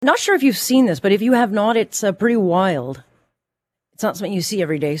Not sure if you've seen this, but if you have not, it's pretty wild. It's not something you see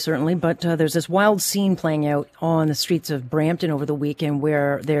every day, certainly, but there's this wild scene playing out on the streets of Brampton over the weekend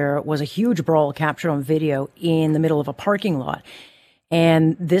where there was a huge brawl captured on video in the middle of a parking lot.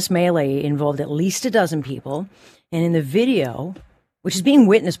 And this melee involved at least a dozen people. And in the video, which is being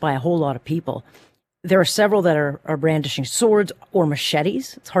witnessed by a whole lot of people, there are several that are brandishing swords or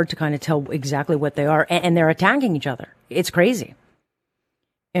machetes. It's hard to kind of tell exactly what they are. And they're attacking each other. It's crazy.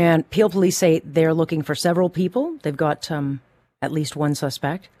 And Peel police say they're looking for several people. They've got at least one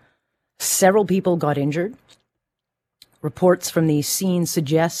suspect. Several people got injured. Reports from the scene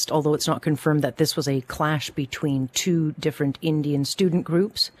suggest, although it's not confirmed, that this was a clash between two different Indian student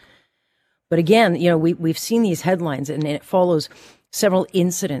groups. But again, we've seen these headlines, and it follows several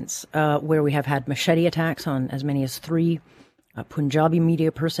incidents where we have had machete attacks on as many as three Punjabi media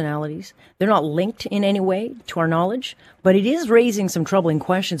personalities. They're not linked in any way to our knowledge, but it is raising some troubling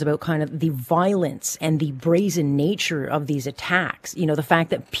questions about kind of the violence and the brazen nature of these attacks. The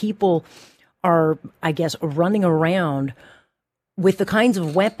fact that people are, I guess, running around with the kinds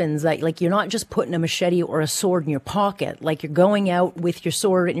of weapons that, like, you're not just putting a machete or a sword in your pocket, like you're going out with your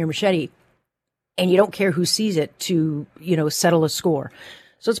sword and your machete and you don't care who sees it to, settle a score.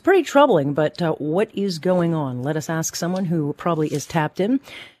 So it's pretty troubling, but what is going on? Let us ask someone who probably is tapped in.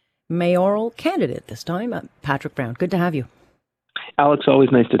 Mayoral candidate this time, Patrick Brown. Good to have you. Alex,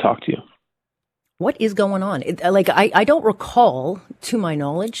 always nice to talk to you. What is going on? I don't recall, to my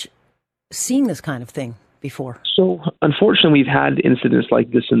knowledge, seeing this kind of thing before. So, unfortunately, we've had incidents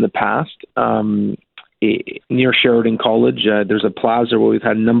like this in the past. Near Sheridan College, there's a plaza where we've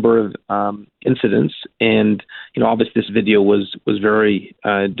had a number of incidents, and obviously this video was very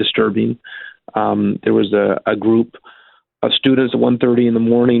disturbing. There was a group of students at 1:30 in the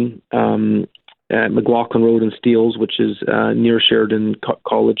morning at McLaughlin Road in Steeles, which is near Sheridan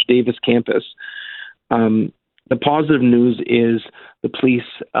College Davis campus. The positive news is the police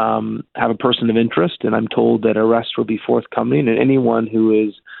have a person of interest, and I'm told that arrests will be forthcoming, and anyone who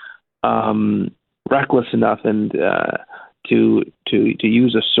is reckless enough and to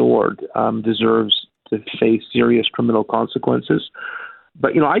use a sword deserves to face serious criminal consequences.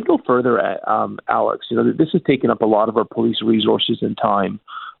 But I'd go further, Alex. This has taken up a lot of our police resources and time.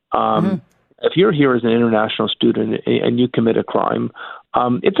 If you're here as an international student and you commit a crime,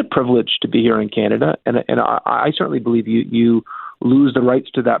 it's a privilege to be here in Canada, and I certainly believe you lose the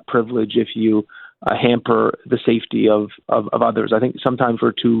rights to that privilege if you hamper the safety of others. I think sometimes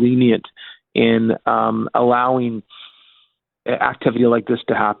we're too lenient in allowing activity like this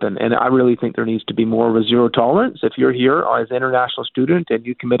to happen. And I really think there needs to be more of a zero tolerance. If you're here as an international student and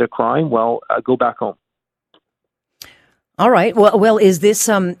you commit a crime, go back home. All right. Well, is this,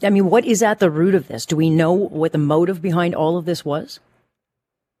 what is at the root of this? Do we know what the motive behind all of this was?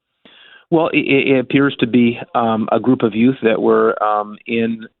 Well, it appears to be a group of youth that were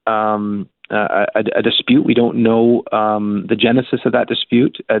in a dispute. We don't know the genesis of that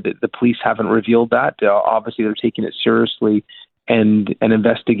dispute. The police haven't revealed that. Obviously, they're taking it seriously and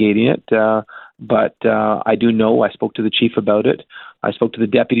investigating it. But I do know, I spoke to the chief about it. I spoke to the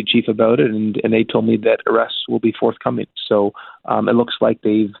deputy chief about it, and they told me that arrests will be forthcoming. So it looks like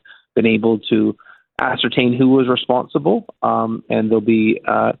they've been able to ascertain who was responsible, and there'll be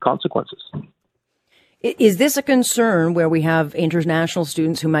consequences. Is this a concern where we have international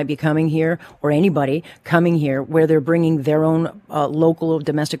students who might be coming here, or anybody coming here, where they're bringing their own local or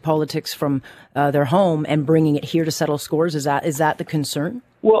domestic politics from their home and bringing it here to settle scores? Is that the concern?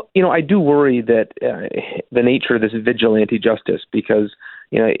 Well, I do worry that the nature of this vigilante justice, because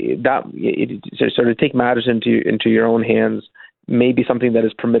to take matters into your own hands may be something that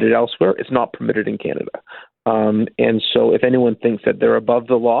is permitted elsewhere. It's not permitted in Canada, and so if anyone thinks that they're above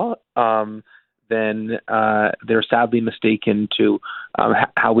the law, then they're sadly mistaken to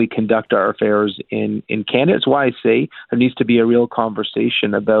how we conduct our affairs in Canada. It's why I say there needs to be a real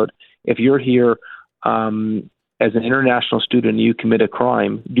conversation about, if you're here as an international student and you commit a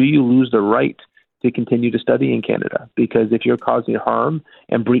crime, do you lose the right to continue to study in Canada? Because if you're causing harm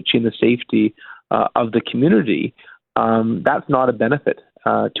and breaching the safety of the community, that's not a benefit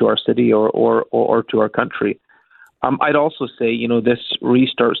to our city or to our country. I'd also say, this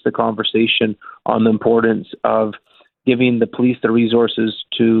restarts the conversation on the importance of giving the police the resources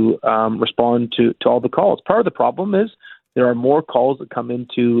to respond to all the calls. Part of the problem is there are more calls that come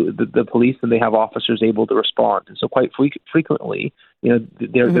into the police than they have officers able to respond. And so quite frequently,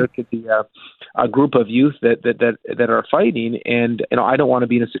 there could be a group of youth that are fighting. And, I don't want to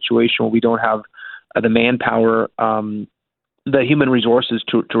be in a situation where we don't have the manpower, the human resources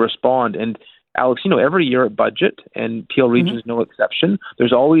to respond. And Alex, every year at budget, and Peel Region is no exception,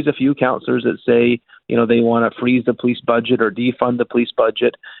 there's always a few councillors that say, they want to freeze the police budget or defund the police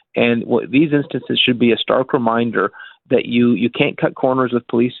budget. And these instances should be a stark reminder that you can't cut corners with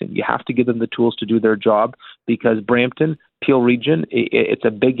policing. You have to give them the tools to do their job, because Brampton, Peel Region, it's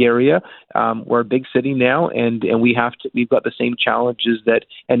a big area. We're a big city now, and we've got the same challenges that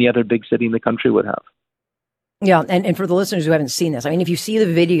any other big city in the country would have. Yeah, and for the listeners who haven't seen this, if you see the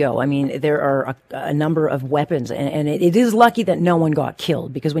video, there are a number of weapons, and it is lucky that no one got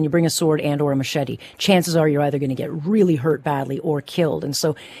killed, because when you bring a sword and or a machete, chances are you're either going to get really hurt badly or killed. And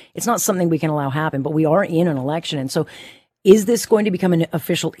so it's not something we can allow happen, but we are in an election. And so is this going to become an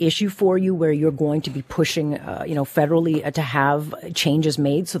official issue for you, where you're going to be pushing, federally to have changes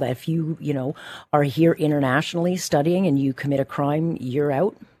made so that if you, are here internationally studying and you commit a crime, you're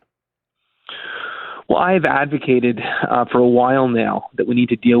out? Well, I've advocated for a while now that we need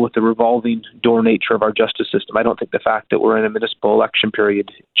to deal with the revolving door nature of our justice system. I don't think the fact that we're in a municipal election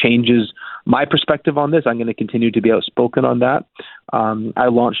period changes my perspective on this. I'm going to continue to be outspoken on that. I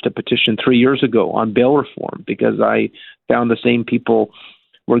launched a petition 3 years ago on bail reform because I found the same people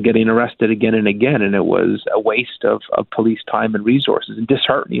were getting arrested again and again, and it was a waste of police time and resources, and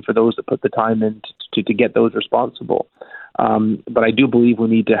disheartening for those that put the time in to get those responsible. But I do believe we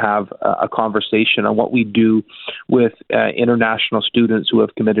need to have a conversation on what we do with international students who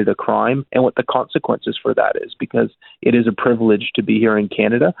have committed a crime and what the consequences for that is, because it is a privilege to be here in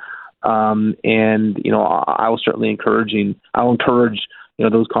Canada. And, I'll encourage,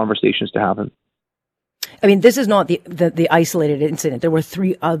 those conversations to happen. This is not the isolated incident. There were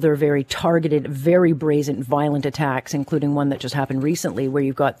 3 other very targeted, very brazen, violent attacks, including one that just happened recently, where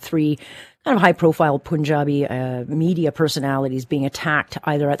you've got 3 kind of high-profile Punjabi media personalities being attacked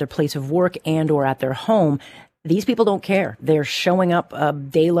either at their place of work and or at their home. These people don't care. They're showing up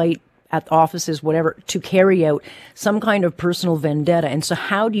daylight at offices, whatever, to carry out some kind of personal vendetta. And so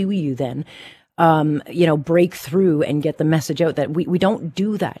how do you then break through and get the message out that we don't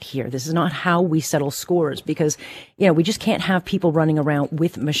do that here? This is not how we settle scores, because, we just can't have people running around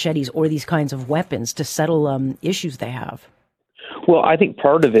with machetes or these kinds of weapons to settle issues they have. Well, I think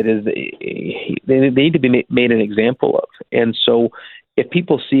part of it is they need to be made an example of. And so if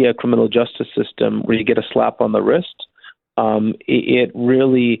people see a criminal justice system where you get a slap on the wrist, it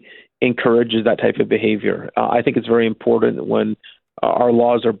really encourages that type of behavior. I think it's very important when our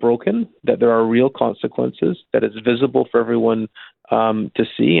laws are broken, that there are real consequences, that it's visible for everyone to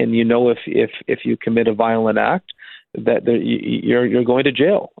see. And if you commit a violent act, that you're going to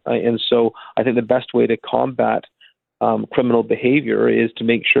jail. And so I think the best way to combat criminal behavior is to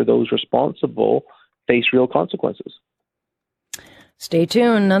make sure those responsible face real consequences. Stay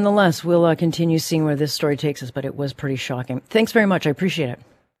tuned. Nonetheless, we'll continue seeing where this story takes us, but it was pretty shocking. Thanks very much. I appreciate it.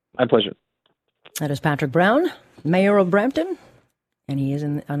 My pleasure. That is Patrick Brown, Mayor of Brampton. And he is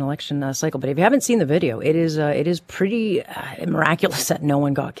in an election cycle. But if you haven't seen the video, it is pretty miraculous that no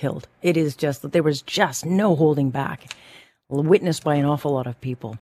one got killed. It is just that there was just no holding back, witnessed by an awful lot of people.